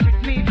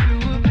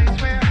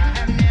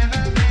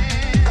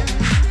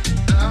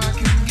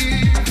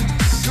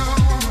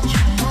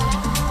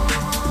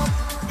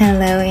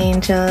Hello,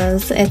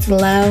 angels. It's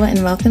Lo,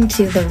 and welcome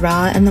to the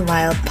Raw and the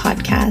Wild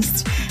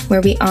podcast,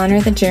 where we honor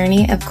the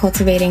journey of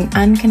cultivating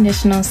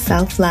unconditional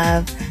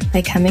self-love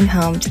by coming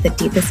home to the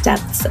deepest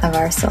depths of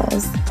our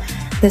souls.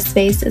 This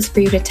space is for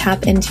you to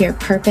tap into your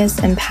purpose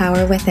and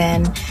power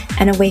within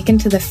and awaken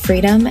to the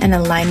freedom and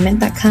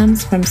alignment that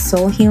comes from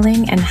soul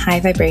healing and high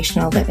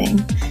vibrational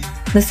living.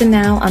 Listen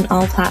now on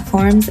all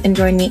platforms and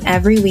join me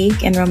every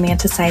week in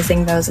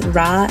romanticizing those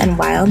raw and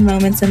wild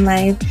moments in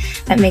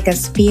life that make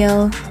us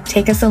feel,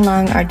 take us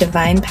along our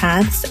divine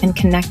paths, and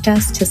connect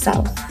us to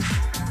self.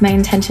 My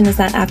intention is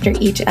that after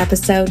each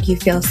episode, you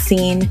feel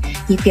seen,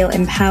 you feel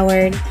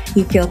empowered,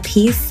 you feel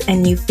peace,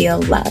 and you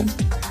feel love.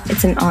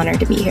 It's an honor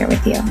to be here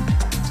with you.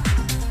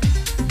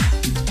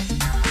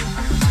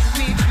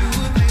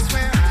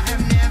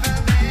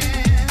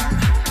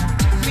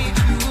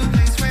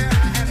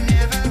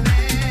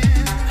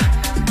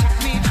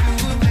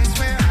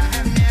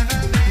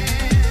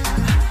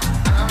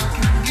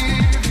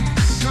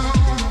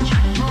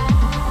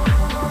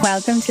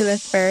 Welcome to the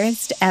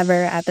first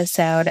ever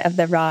episode of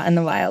the Raw and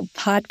the Wild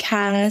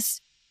podcast.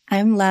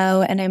 I'm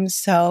Lo, and I'm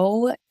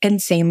so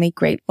insanely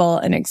grateful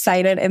and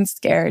excited and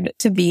scared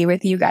to be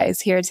with you guys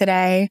here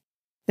today.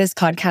 This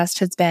podcast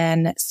has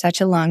been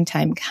such a long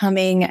time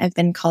coming. I've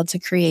been called to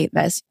create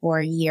this for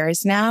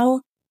years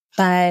now,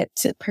 but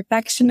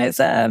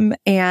perfectionism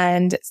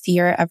and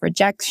fear of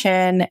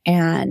rejection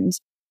and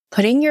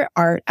putting your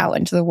art out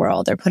into the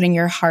world or putting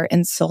your heart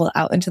and soul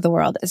out into the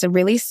world is a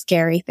really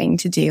scary thing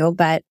to do.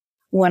 But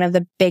one of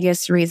the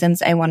biggest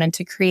reasons I wanted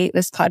to create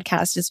this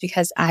podcast is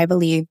because I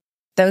believe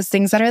those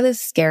things that are the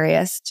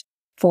scariest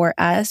for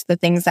us, the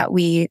things that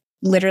we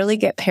literally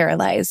get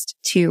paralyzed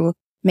to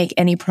make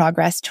any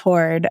progress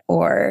toward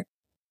or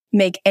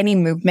make any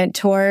movement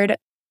toward,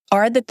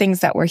 are the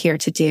things that we're here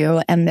to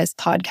do. And this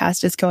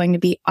podcast is going to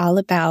be all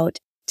about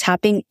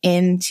tapping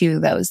into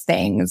those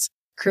things,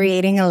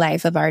 creating a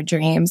life of our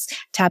dreams,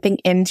 tapping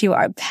into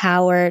our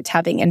power,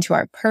 tapping into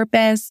our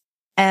purpose,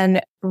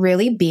 and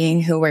really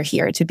being who we're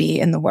here to be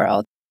in the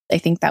world. I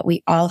think that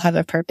we all have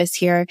a purpose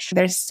here.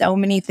 There's so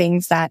many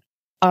things that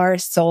our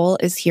soul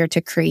is here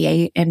to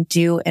create and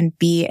do and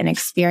be and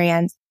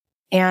experience.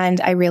 And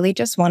I really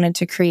just wanted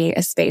to create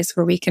a space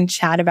where we can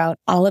chat about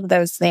all of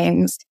those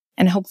things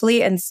and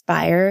hopefully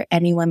inspire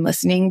anyone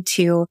listening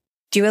to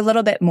do a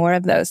little bit more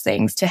of those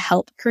things to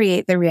help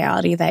create the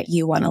reality that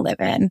you want to live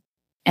in.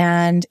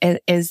 And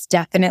it is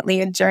definitely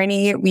a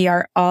journey. We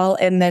are all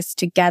in this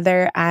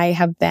together. I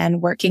have been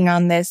working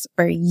on this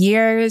for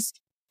years,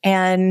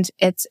 and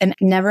it's a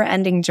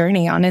never-ending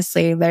journey,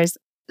 honestly. There's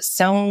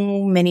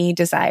so many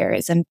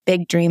desires and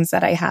big dreams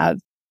that I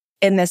have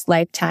in this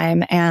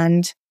lifetime,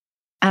 and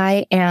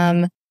I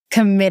am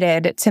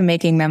committed to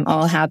making them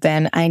all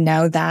happen. I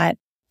know that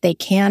they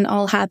can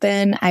all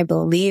happen. I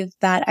believe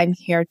that I'm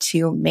here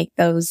to make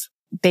those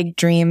big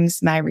dreams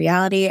my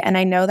reality, and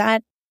I know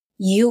that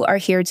you are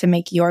here to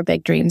make your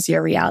big dreams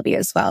your reality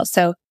as well.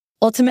 So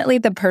ultimately,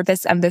 the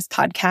purpose of this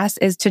podcast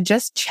is to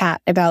just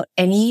chat about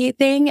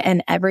anything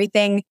and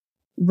everything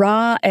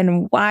raw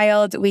and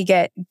wild. We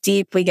get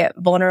deep, we get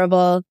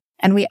vulnerable,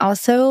 and we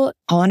also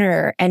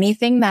honor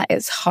anything that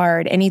is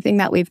hard, anything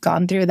that we've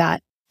gone through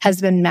that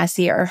has been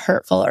messy or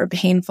hurtful or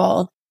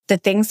painful, the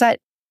things that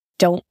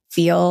don't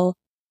feel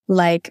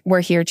like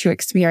we're here to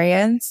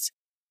experience.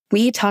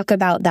 We talk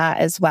about that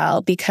as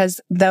well, because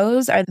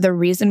those are the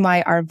reason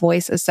why our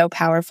voice is so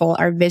powerful.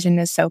 Our vision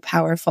is so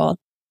powerful.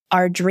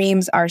 Our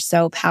dreams are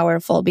so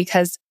powerful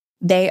because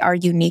they are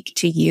unique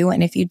to you.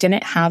 And if you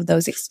didn't have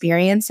those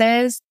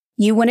experiences,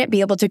 you wouldn't be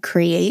able to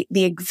create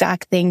the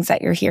exact things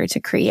that you're here to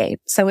create.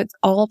 So it's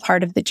all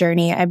part of the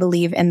journey. I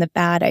believe in the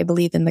bad. I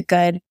believe in the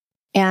good.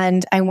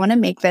 And I want to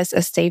make this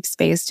a safe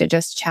space to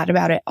just chat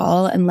about it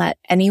all and let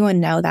anyone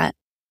know that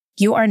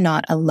you are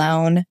not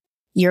alone.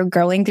 You're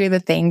going through the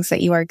things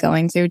that you are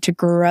going through to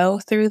grow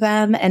through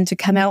them and to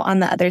come out on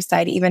the other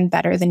side even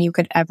better than you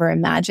could ever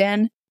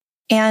imagine.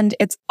 And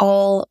it's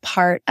all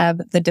part of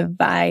the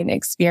divine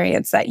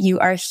experience that you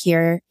are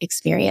here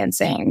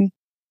experiencing.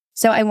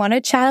 So I want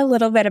to chat a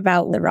little bit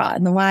about the Raw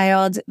and the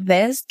Wild.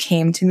 This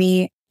came to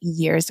me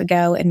years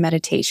ago in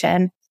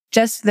meditation.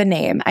 Just the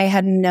name. I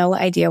had no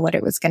idea what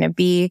it was going to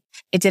be.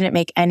 It didn't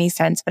make any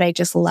sense, but I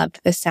just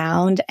loved the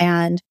sound.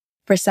 And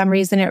for some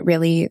reason, it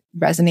really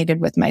resonated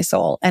with my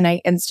soul. And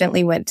I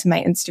instantly went to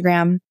my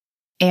Instagram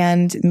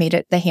and made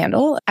it the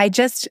handle. I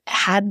just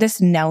had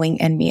this knowing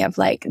in me of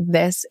like,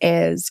 this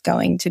is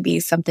going to be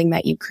something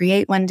that you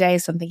create one day,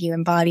 something you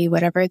embody,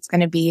 whatever it's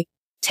going to be.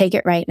 Take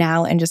it right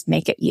now and just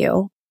make it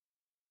you.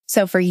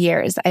 So for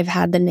years, I've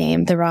had the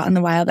name The Raw and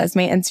the Wild as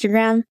my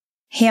Instagram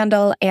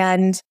handle.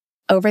 And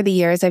over the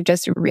years, I've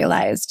just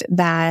realized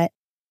that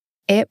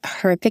it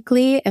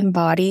perfectly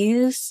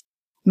embodies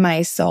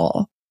my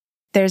soul.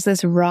 There's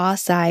this raw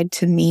side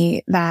to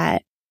me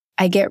that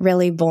I get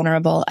really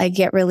vulnerable. I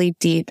get really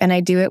deep, and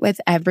I do it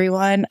with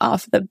everyone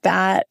off the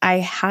bat. I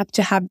have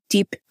to have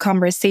deep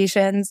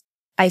conversations.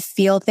 I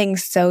feel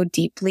things so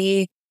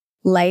deeply.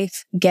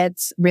 Life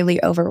gets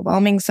really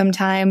overwhelming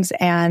sometimes,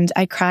 and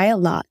I cry a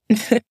lot.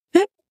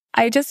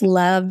 I just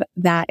love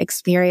that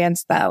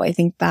experience though. I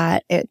think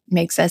that it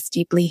makes us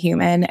deeply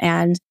human,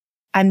 and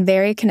I'm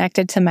very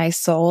connected to my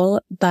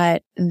soul,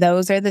 but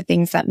those are the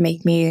things that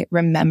make me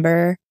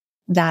remember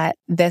that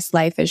this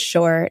life is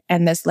short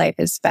and this life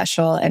is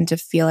special, and to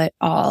feel it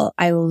all.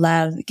 I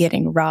love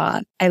getting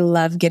raw. I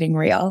love getting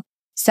real.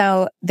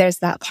 So there's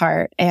that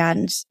part,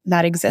 and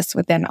that exists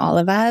within all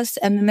of us.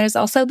 And then there's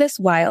also this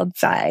wild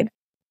side.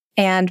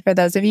 And for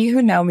those of you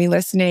who know me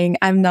listening,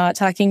 I'm not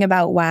talking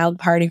about wild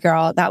party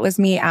girl. That was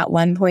me at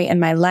one point in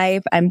my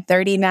life. I'm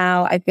 30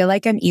 now. I feel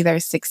like I'm either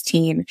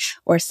 16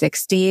 or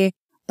 60,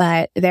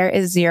 but there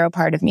is zero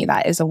part of me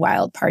that is a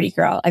wild party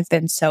girl. I've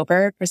been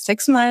sober for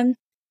 6 months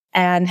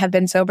and have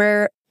been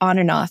sober on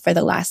and off for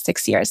the last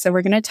 6 years. So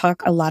we're going to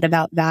talk a lot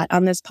about that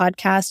on this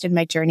podcast, and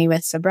my journey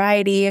with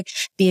sobriety,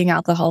 being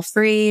alcohol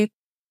free,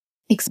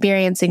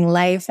 experiencing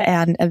life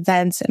and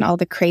events and all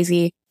the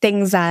crazy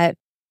things that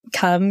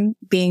come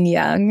being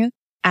young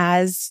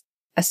as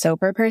a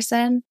sober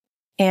person,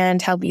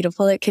 and how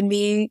beautiful it can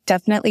be.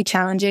 Definitely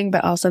challenging,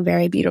 but also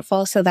very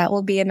beautiful. So that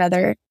will be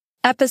another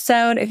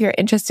episode. If you're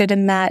interested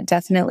in that,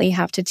 definitely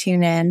have to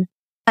tune in.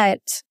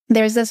 But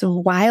there's this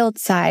wild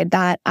side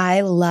that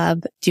I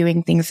love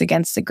doing things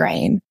against the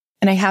grain.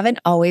 And I haven't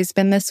always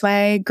been this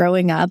way.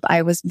 Growing up,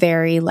 I was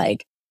very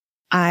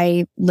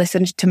I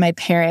listened to my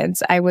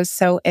parents. I was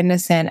so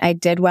innocent. I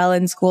did well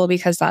in school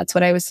because that's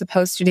what I was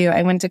supposed to do.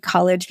 I went to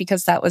college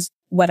because that was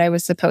what I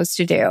was supposed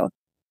to do.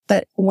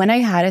 But when I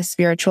had a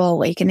spiritual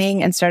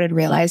awakening and started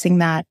realizing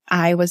that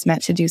I was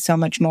meant to do so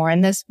much more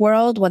in this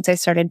world, once I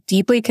started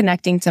deeply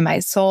connecting to my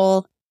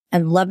soul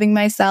and loving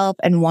myself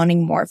and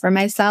wanting more for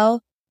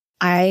myself,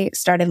 I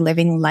started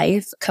living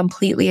life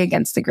completely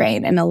against the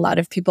grain. And a lot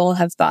of people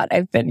have thought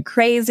I've been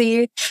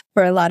crazy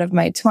for a lot of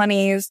my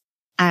 20s.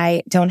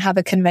 I don't have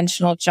a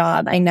conventional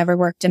job. I never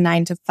worked a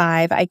 9 to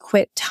 5. I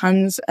quit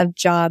tons of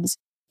jobs,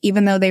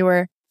 even though they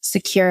were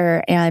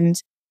secure and,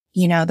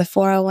 the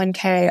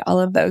 401k, all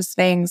of those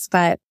things.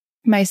 But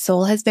my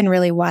soul has been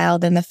really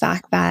wild in the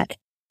fact that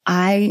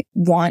I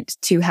want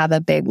to have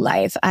a big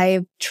life.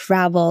 I've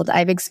traveled.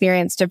 I've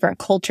experienced different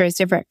cultures,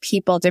 different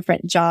people,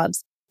 different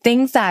jobs,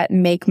 things that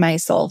make my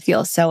soul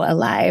feel so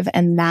alive.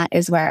 And that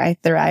is where I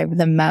thrive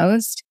the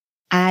most.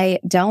 I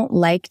don't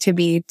like to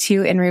be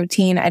too in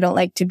routine. I don't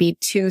like to be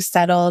too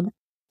settled.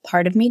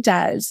 Part of me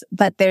does,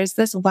 but there's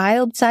this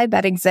wild side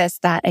that exists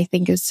that I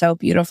think is so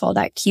beautiful,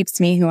 that keeps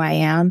me who I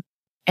am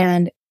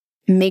and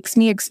makes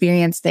me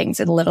experience things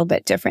a little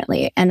bit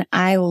differently. And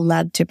I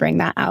love to bring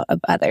that out of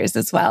others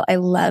as well. I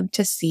love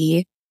to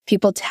see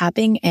people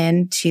tapping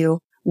into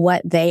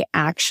what they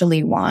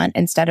actually want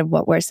instead of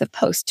what we're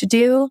supposed to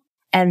do.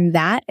 And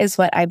that is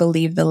what I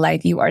believe the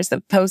life you are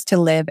supposed to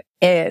live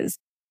is.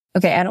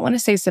 Okay, I don't want to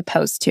say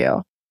supposed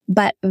to,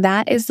 but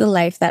that is the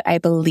life that I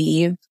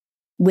believe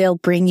will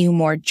bring you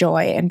more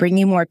joy and bring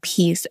you more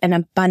peace and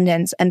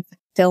abundance and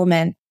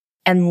fulfillment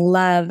and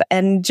love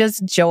and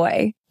just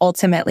joy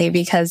ultimately,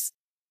 because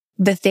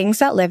the things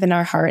that live in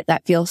our heart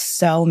that feel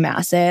so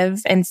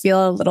massive and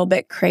feel a little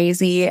bit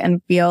crazy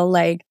and feel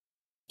like,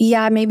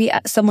 yeah, maybe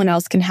someone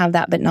else can have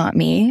that, but not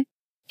me.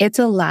 It's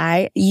a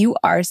lie. You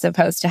are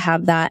supposed to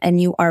have that,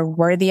 and you are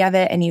worthy of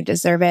it, and you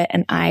deserve it.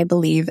 And I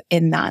believe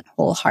in that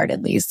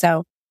wholeheartedly.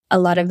 So a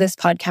lot of this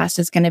podcast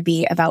is going to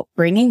be about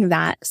bringing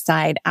that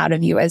side out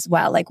of you as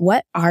well. Like,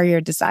 what are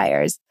your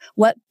desires?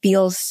 What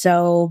feels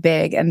so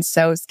big and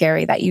so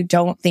scary that you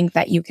don't think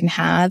that you can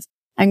have?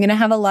 I'm going to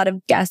have a lot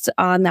of guests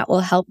on that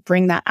will help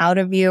bring that out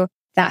of you,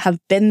 that have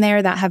been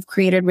there, that have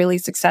created really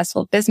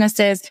successful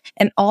businesses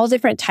in all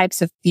different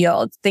types of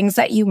fields, things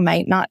that you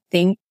might not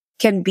think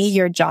can be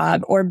your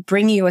job or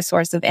bring you a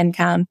source of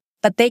income,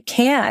 but they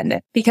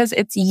can, because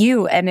it's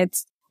you and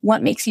it's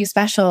what makes you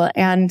special.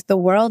 And the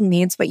world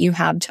needs what you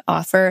have to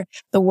offer.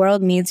 The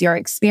world needs your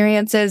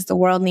experiences. The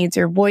world needs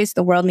your voice.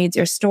 The world needs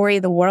your story.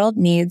 The world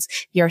needs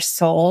your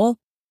soul.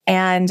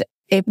 And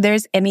if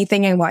there's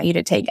anything I want you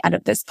to take out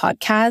of this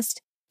podcast,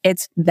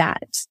 it's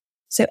that.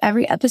 So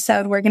every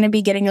episode, we're going to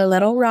be getting a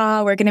little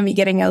raw. We're going to be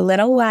getting a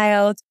little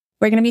wild.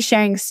 We're going to be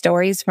sharing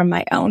stories from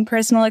my own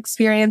personal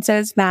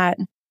experiences that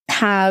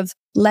have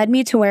led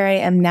me to where I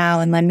am now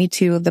and led me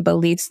to the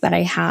beliefs that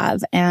I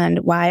have, and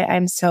why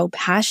I'm so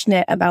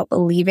passionate about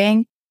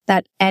believing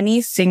that any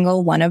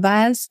single one of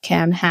us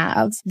can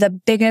have the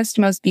biggest,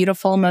 most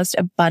beautiful, most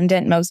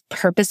abundant, most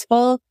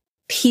purposeful,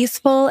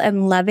 peaceful,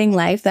 and loving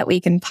life that we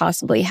can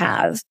possibly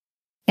have.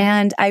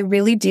 And I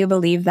really do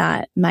believe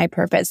that my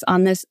purpose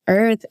on this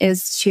earth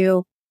is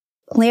to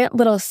plant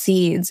little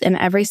seeds in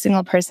every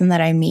single person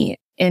that I meet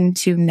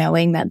into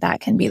knowing that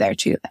that can be their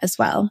truth as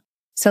well.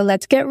 So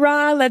let's get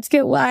raw. Let's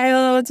get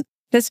wild.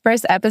 This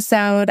first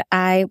episode,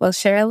 I will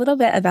share a little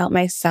bit about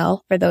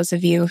myself for those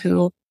of you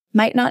who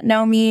might not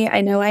know me.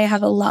 I know I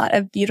have a lot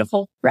of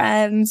beautiful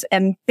friends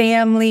and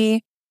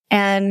family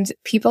and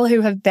people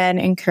who have been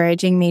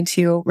encouraging me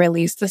to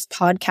release this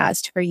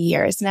podcast for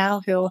years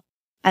now, who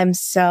I'm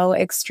so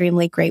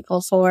extremely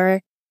grateful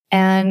for.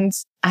 And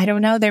I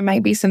don't know, there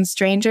might be some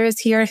strangers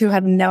here who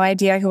have no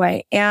idea who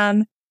I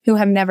am, who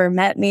have never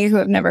met me, who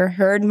have never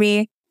heard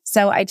me.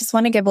 So I just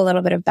want to give a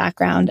little bit of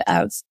background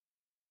of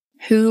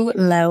who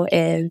Lo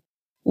is,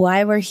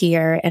 why we're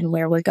here, and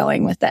where we're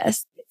going with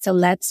this. So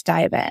let's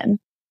dive in.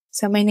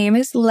 So my name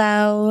is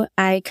Lo.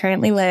 I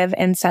currently live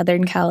in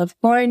Southern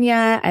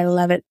California. I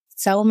love it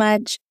so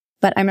much,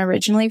 but I'm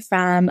originally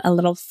from a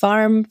little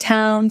farm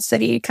town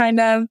city kind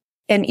of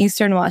in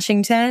Eastern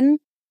Washington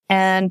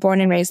and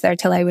born and raised there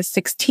till I was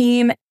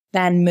 16,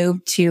 then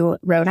moved to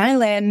Rhode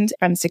Island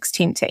from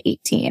 16 to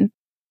 18.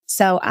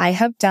 So I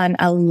have done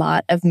a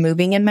lot of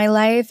moving in my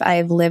life.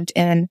 I've lived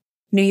in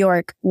New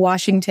York,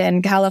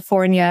 Washington,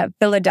 California,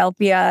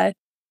 Philadelphia,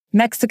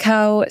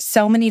 Mexico,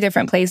 so many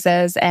different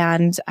places.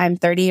 And I'm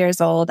 30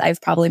 years old. I've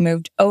probably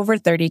moved over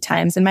 30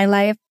 times in my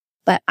life,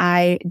 but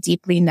I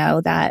deeply know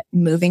that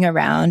moving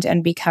around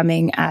and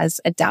becoming as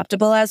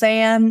adaptable as I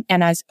am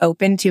and as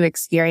open to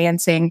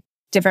experiencing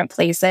different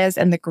places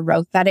and the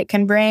growth that it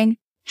can bring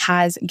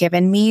has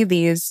given me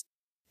these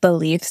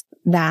beliefs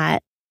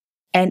that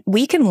and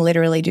we can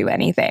literally do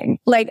anything.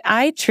 Like,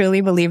 I truly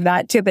believe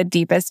that to the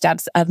deepest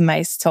depths of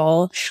my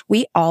soul.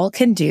 We all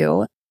can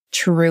do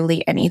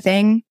truly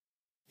anything.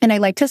 And I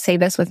like to say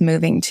this with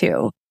moving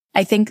too.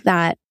 I think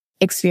that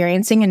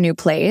experiencing a new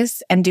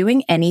place and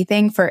doing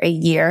anything for a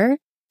year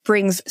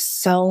brings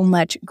so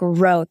much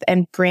growth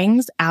and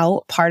brings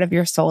out part of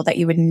your soul that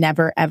you would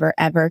never, ever,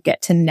 ever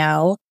get to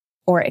know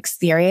or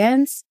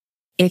experience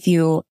if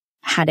you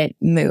hadn't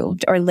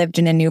moved or lived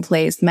in a new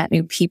place, met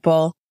new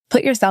people.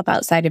 Put yourself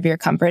outside of your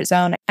comfort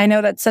zone. I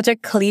know that's such a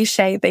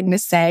cliche thing to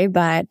say,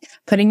 but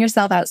putting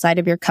yourself outside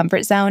of your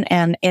comfort zone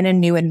and in a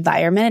new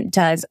environment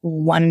does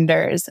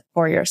wonders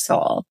for your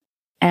soul.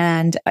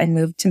 And I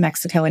moved to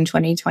Mexico in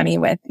 2020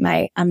 with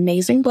my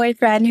amazing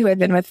boyfriend who I've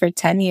been with for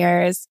 10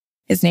 years.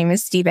 His name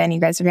is Steven.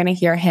 You guys are going to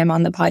hear him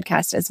on the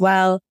podcast as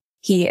well.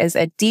 He is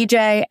a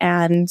DJ.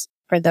 And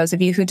for those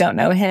of you who don't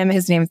know him,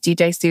 his name is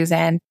DJ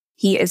Susan.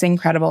 He is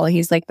incredible.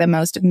 He's like the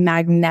most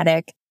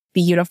magnetic,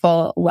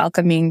 beautiful,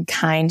 welcoming,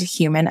 kind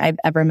human I've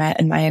ever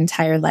met in my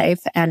entire life.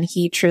 And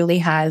he truly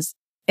has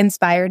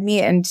inspired me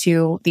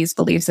into these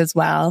beliefs as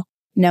well,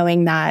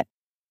 knowing that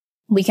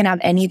we can have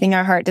anything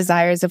our heart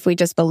desires if we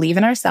just believe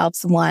in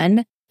ourselves,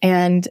 one,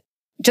 and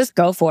just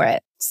go for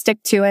it.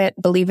 Stick to it,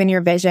 believe in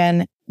your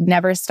vision,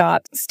 never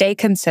stop, stay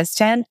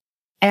consistent,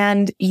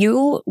 and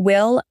you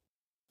will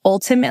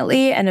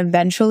ultimately and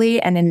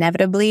eventually and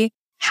inevitably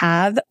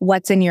have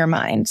what's in your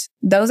mind.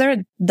 Those are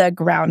the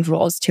ground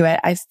rules to it.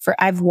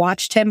 I've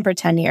watched him for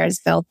 10 years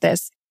build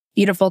this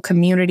beautiful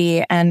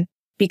community and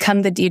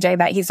become the DJ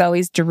that he's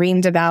always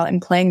dreamed about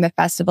and playing the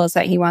festivals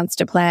that he wants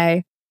to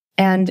play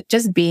and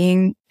just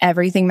being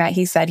everything that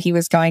he said he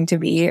was going to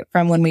be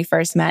from when we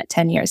first met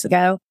 10 years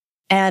ago.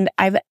 And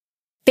I've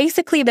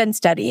basically been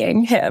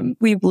studying him.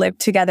 We've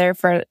lived together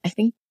for, I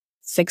think,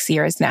 6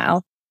 years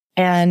now.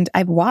 And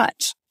I've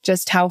watched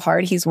just how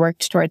hard he's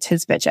worked towards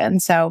his vision.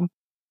 So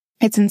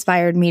it's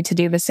inspired me to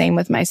do the same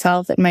with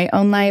myself in my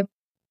own life.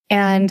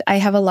 And I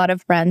have a lot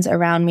of friends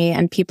around me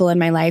and people in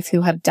my life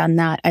who have done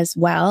that as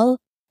well,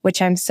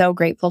 which I'm so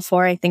grateful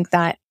for. I think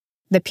that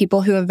the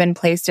people who have been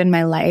placed in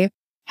my life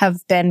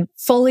have been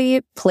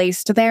fully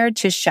placed there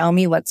to show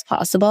me what's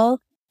possible.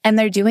 And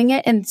they're doing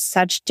it in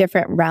such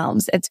different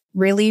realms. It's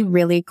really,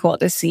 really cool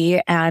to see.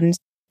 And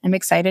I'm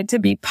excited to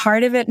be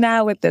part of it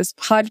now with this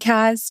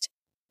podcast.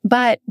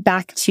 But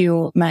back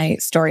to my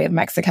story of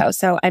Mexico.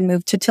 So I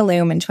moved to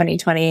Tulum in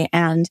 2020,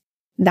 and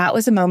that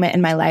was a moment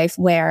in my life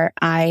where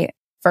I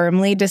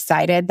firmly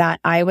decided that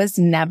I was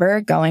never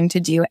going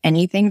to do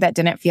anything that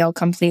didn't feel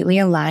completely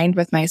aligned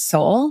with my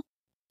soul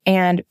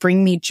and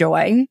bring me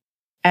joy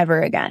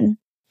ever again.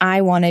 I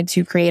wanted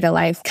to create a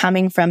life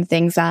coming from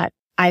things that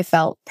I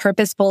felt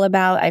purposeful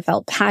about, I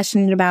felt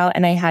passionate about,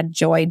 and I had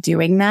joy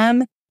doing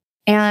them.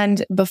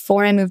 And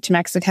before I moved to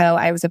Mexico,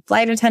 I was a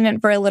flight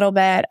attendant for a little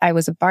bit. I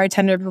was a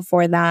bartender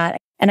before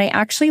that. And I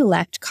actually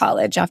left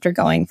college after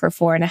going for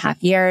 4.5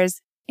 years.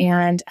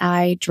 And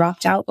I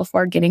dropped out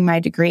before getting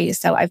my degree.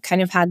 So I've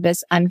kind of had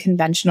this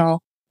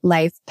unconventional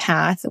life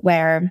path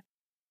where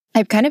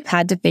I've kind of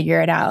had to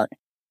figure it out.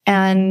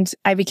 And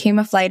I became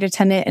a flight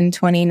attendant in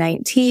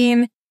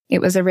 2019.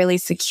 It was a really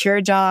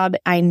secure job.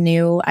 I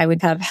knew I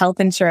would have health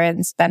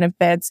insurance,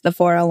 benefits, the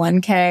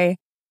 401k,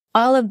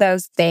 all of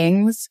those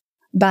things.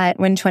 But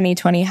when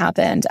 2020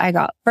 happened, I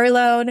got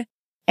furloughed.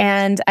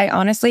 And I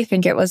honestly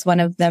think it was one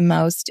of the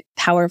most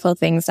powerful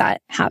things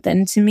that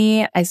happened to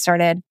me. I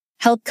started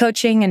health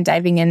coaching and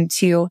diving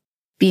into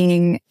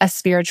being a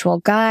spiritual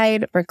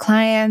guide for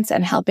clients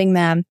and helping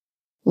them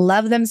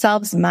love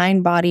themselves,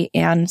 mind, body,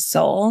 and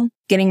soul,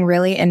 getting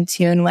really in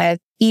tune with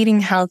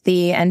eating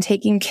healthy and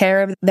taking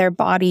care of their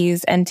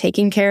bodies and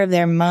taking care of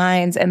their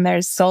minds and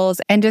their souls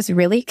and just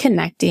really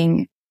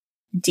connecting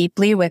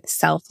deeply with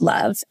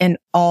self-love in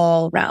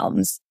all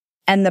realms.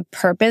 And the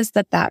purpose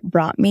that that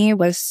brought me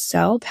was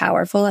so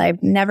powerful.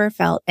 I've never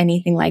felt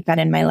anything like that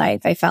in my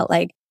life. I felt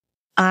like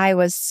I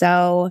was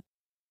so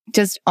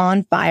just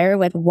on fire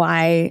with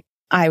why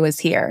I was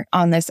here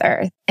on this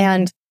earth.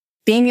 And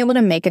being able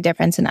to make a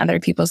difference in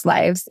other people's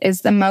lives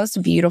is the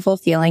most beautiful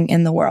feeling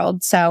in the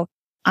world. So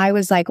I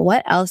was like,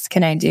 what else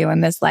can I do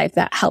in this life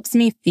that helps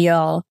me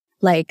feel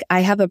like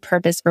I have a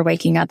purpose for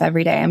waking up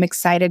every day? I'm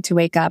excited to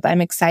wake up.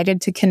 I'm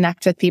excited to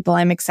connect with people.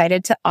 I'm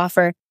excited to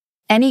offer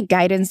any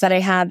guidance that I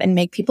have and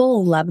make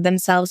people love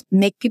themselves,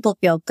 make people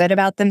feel good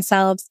about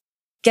themselves,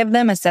 give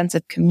them a sense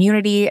of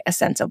community, a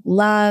sense of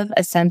love,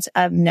 a sense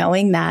of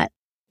knowing that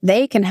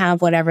they can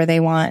have whatever they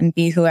want and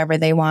be whoever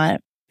they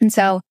want. And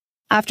so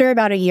after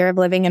about a year of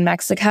living in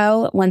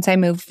Mexico, once I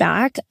moved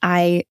back,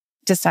 I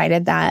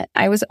decided that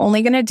I was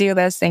only going to do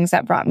those things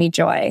that brought me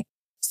joy.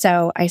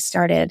 So I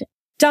started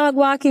dog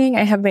walking.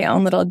 I have my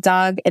own little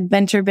dog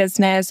adventure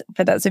business.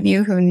 For those of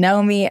you who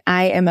know me,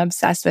 I am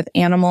obsessed with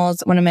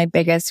animals. One of my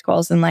biggest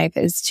goals in life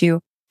is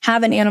to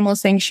have an animal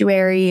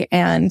sanctuary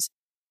and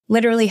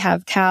literally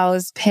have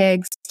cows,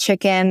 pigs,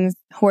 chickens,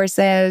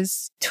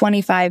 horses,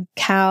 25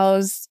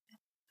 cows.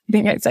 I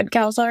think I said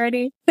cows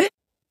already.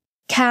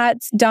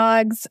 Cats,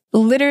 dogs,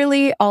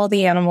 literally all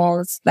the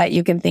animals that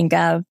you can think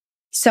of.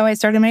 So I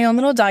started my own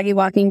little doggy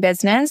walking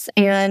business.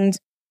 And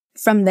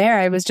from there,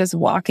 I was just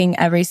walking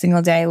every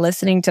single day,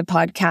 listening to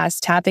podcasts,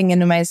 tapping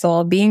into my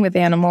soul, being with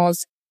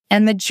animals.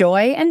 And the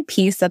joy and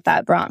peace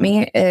that brought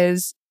me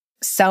is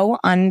so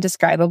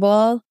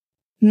undescribable.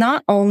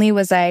 Not only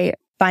was I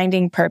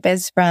finding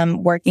purpose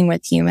from working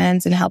with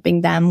humans and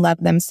helping them love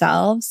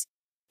themselves,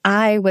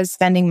 I was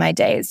spending my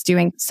days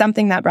doing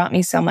something that brought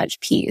me so much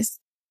peace.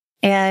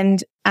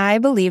 And I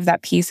believe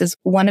that peace is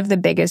one of the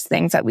biggest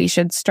things that we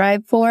should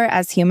strive for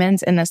as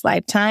humans in this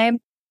lifetime.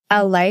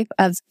 A life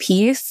of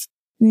peace.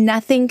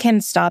 Nothing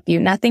can stop you.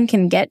 Nothing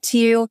can get to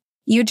you.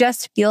 You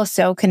just feel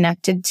so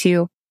connected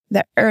to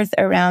the earth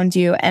around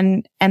you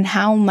and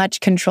how much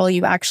control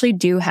you actually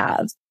do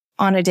have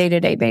on a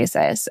day-to-day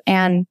basis.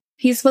 And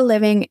peaceful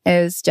living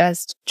is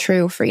just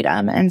true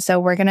freedom. And so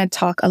we're going to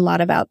talk a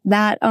lot about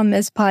that on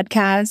this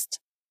podcast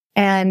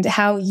and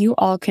how you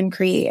all can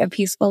create a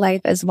peaceful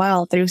life as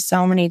well through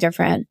so many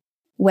different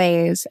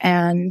ways.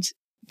 And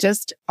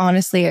just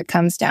honestly, it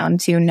comes down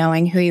to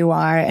knowing who you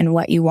are and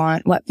what you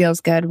want, what feels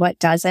good, what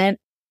doesn't.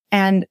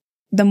 And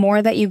the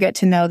more that you get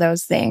to know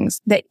those things,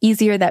 the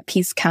easier that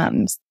peace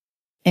comes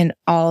in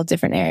all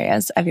different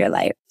areas of your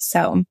life.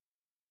 So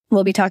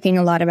we'll be talking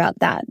a lot about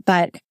that.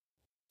 But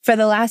for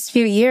the last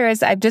few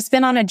years, I've just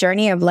been on a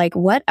journey of like,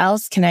 what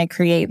else can I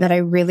create that I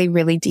really,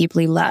 really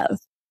deeply love?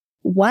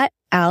 What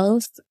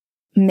else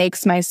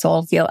makes my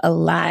soul feel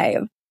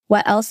alive?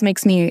 What else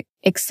makes me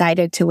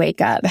excited to wake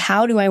up?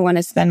 How do I want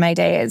to spend my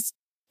days?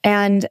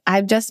 And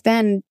I've just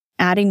been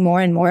adding more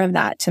and more of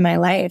that to my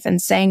life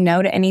and saying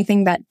no to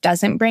anything that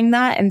doesn't bring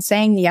that and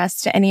saying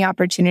yes to any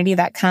opportunity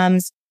that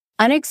comes,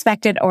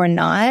 unexpected or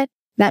not,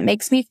 that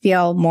makes me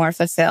feel more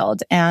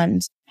fulfilled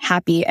and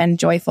happy and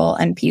joyful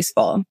and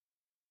peaceful.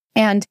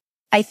 And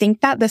I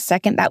think that the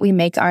second that we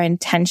make our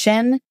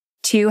intention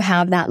to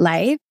have that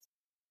life,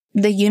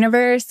 the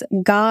universe,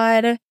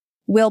 God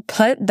will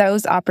put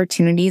those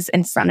opportunities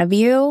in front of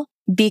you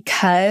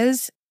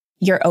because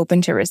you're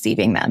open to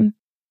receiving them.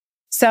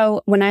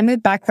 So when I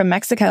moved back from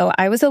Mexico,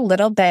 I was a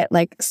little bit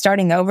like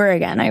starting over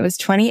again. I was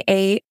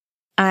 28.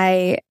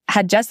 I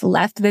had just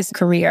left this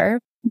career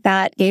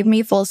that gave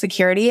me full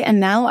security. And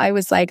now I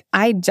was like,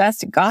 I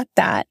just got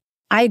that.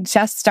 I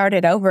just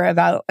started over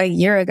about a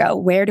year ago.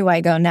 Where do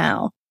I go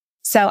now?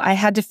 So I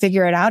had to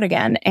figure it out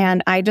again.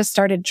 And I just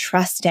started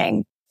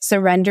trusting,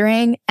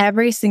 surrendering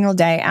every single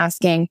day,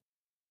 asking,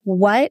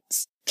 what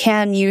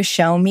can you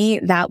show me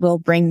that will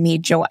bring me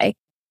joy?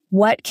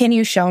 What can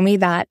you show me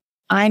that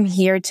I'm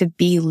here to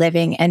be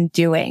living and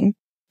doing?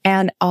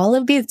 And all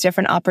of these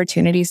different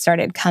opportunities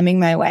started coming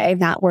my way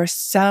that were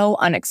so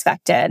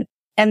unexpected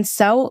and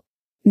so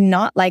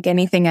not like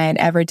anything I had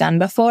ever done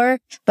before,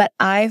 but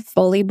I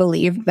fully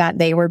believed that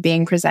they were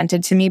being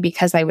presented to me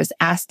because I was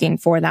asking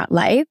for that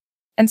life.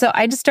 And so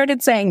I just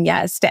started saying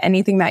yes to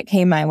anything that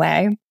came my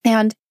way.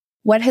 And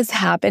what has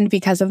happened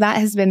because of that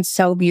has been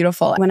so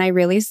beautiful. When I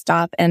really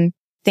stop and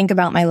think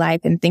about my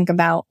life and think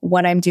about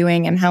what I'm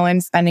doing and how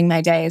I'm spending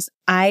my days,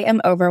 I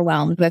am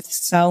overwhelmed with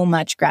so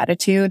much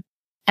gratitude.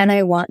 And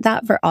I want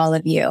that for all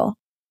of you.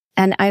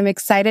 And I'm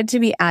excited to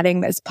be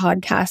adding this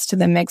podcast to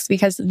the mix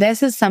because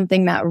this is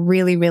something that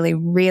really, really,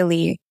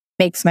 really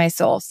makes my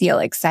soul feel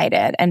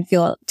excited and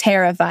feel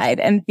terrified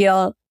and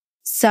feel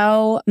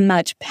so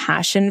much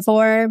passion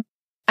for.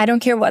 I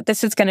don't care what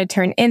this is going to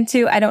turn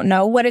into. I don't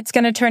know what it's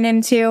going to turn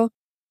into.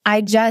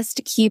 I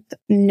just keep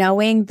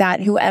knowing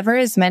that whoever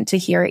is meant to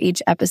hear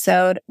each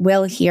episode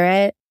will hear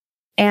it.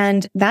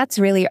 And that's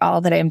really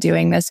all that I'm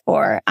doing this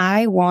for.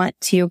 I want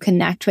to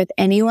connect with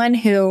anyone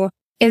who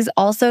is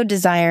also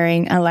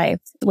desiring a life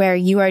where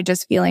you are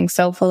just feeling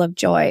so full of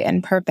joy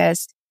and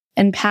purpose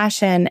and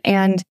passion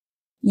and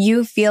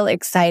you feel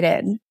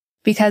excited,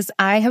 because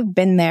I have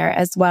been there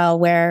as well,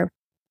 where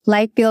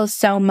life feels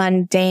so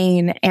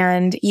mundane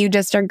and you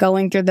just are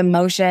going through the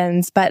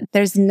motions, but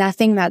there's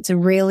nothing that's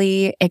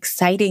really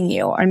exciting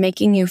you or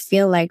making you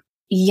feel like,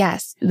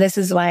 yes, this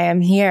is why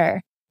I'm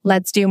here.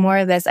 Let's do more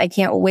of this. I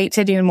can't wait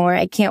to do more.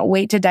 I can't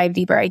wait to dive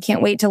deeper. I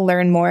can't wait to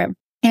learn more.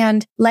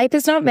 And life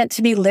is not meant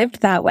to be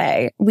lived that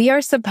way. We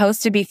are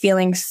supposed to be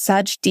feeling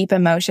such deep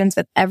emotions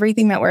with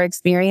everything that we're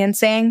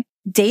experiencing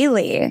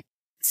daily.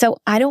 So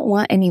I don't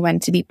want anyone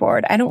to be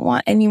bored. I don't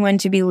want anyone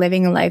to be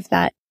living a life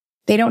that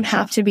they don't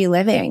have to be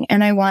living.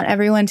 And I want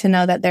everyone to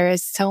know that there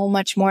is so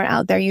much more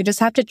out there. You just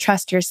have to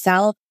trust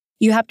yourself.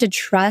 You have to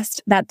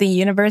trust that the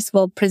universe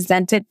will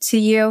present it to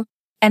you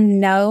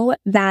and know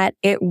that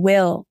it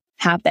will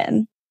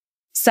happen.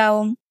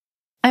 So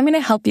I'm going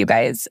to help you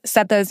guys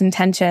set those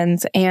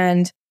intentions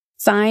and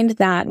find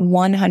that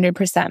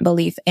 100%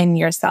 belief in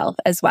yourself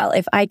as well.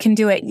 If I can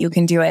do it, you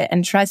can do it.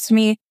 And trust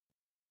me,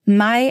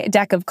 my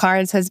deck of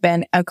cards has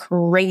been a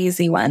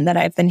crazy one that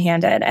I've been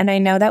handed. And I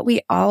know that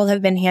we all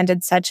have been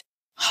handed such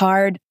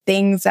hard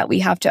things that we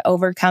have to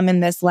overcome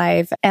in this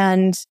life.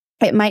 And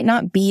it might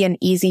not be an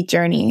easy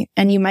journey.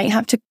 And you might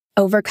have to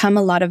overcome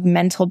a lot of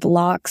mental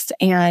blocks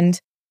and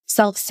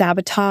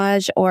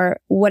self-sabotage or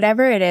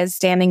whatever it is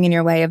standing in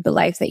your way of the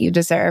life that you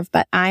deserve.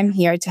 But I'm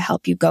here to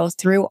help you go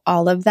through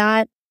all of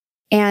that.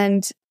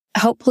 And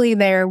hopefully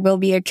there will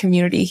be a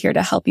community here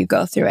to help you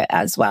go through it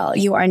as well.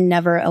 You are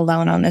never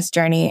alone on this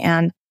journey.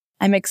 And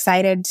I'm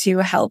excited to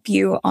help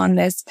you on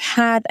this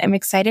path. I'm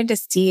excited to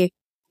see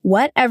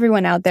what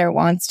everyone out there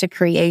wants to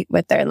create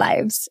with their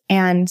lives.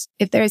 And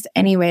if there's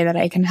any way that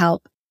I can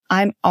help,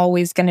 I'm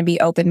always going to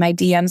be open. My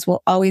DMs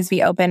will always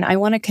be open. I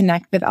want to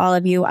connect with all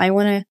of you. I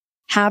want to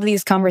have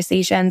these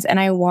conversations, and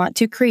I want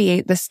to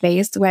create the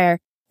space where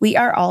we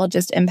are all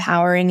just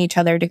empowering each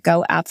other to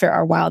go after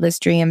our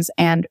wildest dreams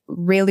and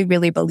really,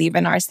 really believe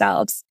in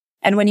ourselves.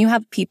 And when you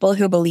have people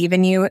who believe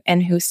in you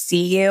and who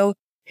see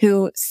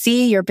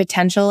your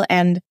potential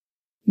and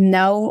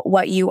know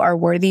what you are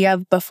worthy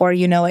of before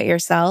you know it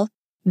yourself,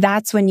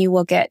 that's when you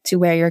will get to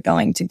where you're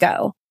going to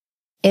go.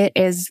 It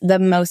is the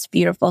most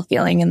beautiful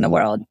feeling in the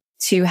world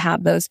to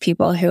have those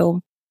people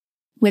who,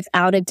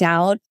 without a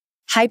doubt,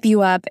 hype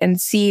you up and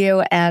see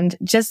you and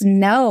just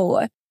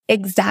know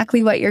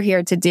exactly what you're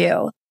here to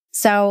do.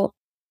 So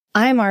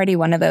I'm already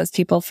one of those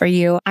people for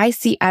you. I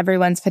see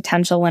everyone's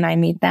potential when I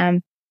meet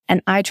them,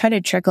 and I try to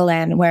trickle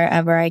in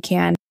wherever I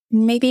can.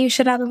 Maybe you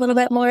should add a little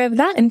bit more of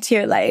that into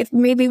your life.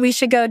 Maybe we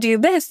should go do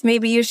this.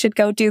 Maybe you should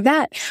go do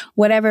that.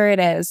 Whatever it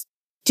is,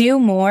 do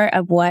more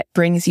of what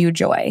brings you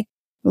joy,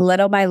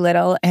 little by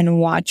little, and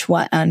watch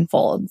what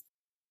unfolds.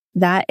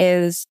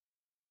 That's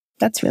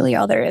really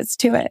all there is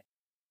to it.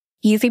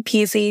 Easy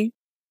peasy,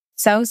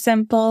 so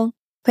simple.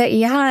 But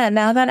yeah,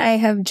 now that I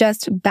have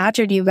just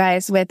badgered you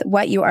guys with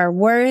what you are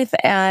worth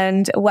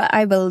and what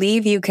I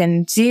believe you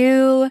can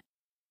do,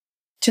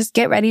 just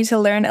get ready to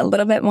learn a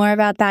little bit more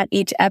about that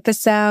each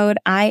episode.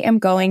 I am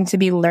going to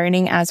be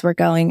learning as we're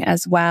going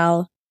as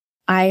well.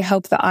 I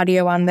hope the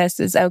audio on this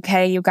is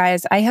okay, you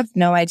guys. I have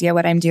no idea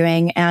what I'm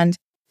doing, and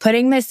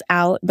putting this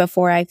out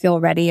before I feel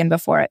ready and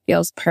before it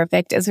feels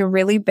perfect is a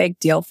really big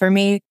deal for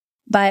me.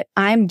 But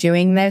I'm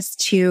doing this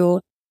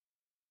to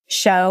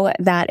show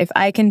that if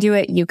I can do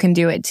it, you can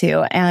do it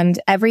too. And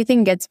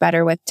everything gets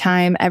better with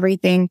time.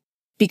 Everything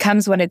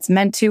becomes what it's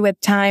meant to with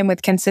time,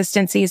 with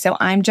consistency. So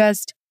I'm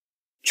just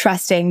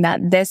trusting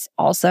that this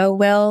also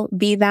will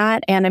be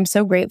that. And I'm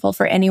so grateful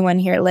for anyone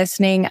here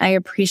listening. I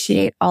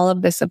appreciate all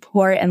of the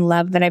support and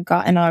love that I've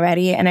gotten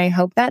already. And I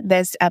hope that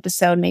this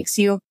episode makes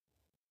you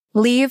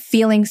leave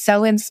feeling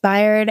so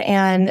inspired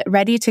and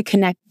ready to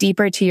connect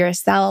deeper to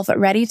yourself,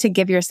 ready to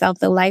give yourself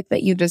the life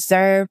that you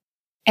deserve,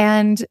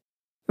 and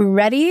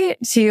ready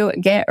to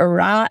get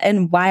raw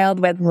and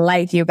wild with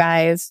life, you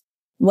guys.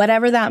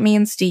 Whatever that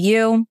means to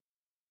you,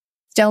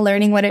 still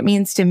learning what it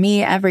means to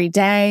me every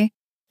day.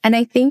 And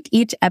I think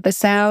each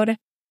episode,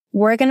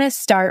 we're going to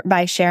start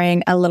by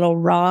sharing a little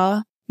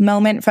raw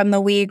moment from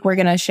the week. We're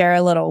going to share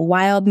a little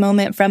wild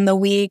moment from the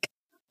week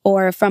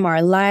or from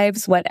our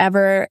lives,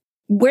 whatever.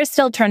 We're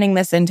still turning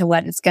this into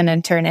what it's going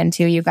to turn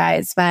into, you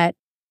guys. But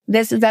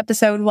this is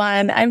episode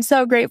 1. I'm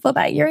so grateful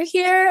that you're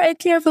here. I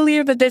can't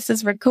believe that this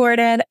is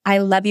recorded. I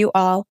love you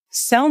all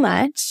so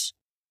much.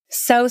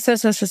 So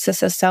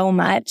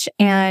much.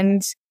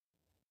 And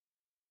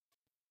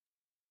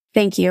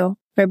thank you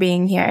for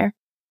being here.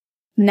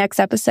 Next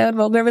episode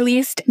will be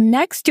released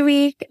next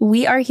week.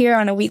 We are here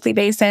on a weekly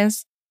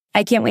basis.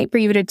 I can't wait for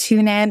you to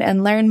tune in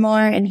and learn more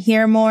and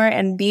hear more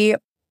and be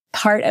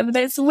part of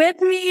this with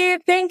me.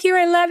 Thank you.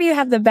 I love you.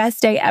 Have the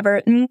best day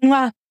ever.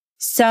 Mwah.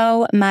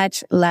 So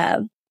much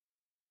love.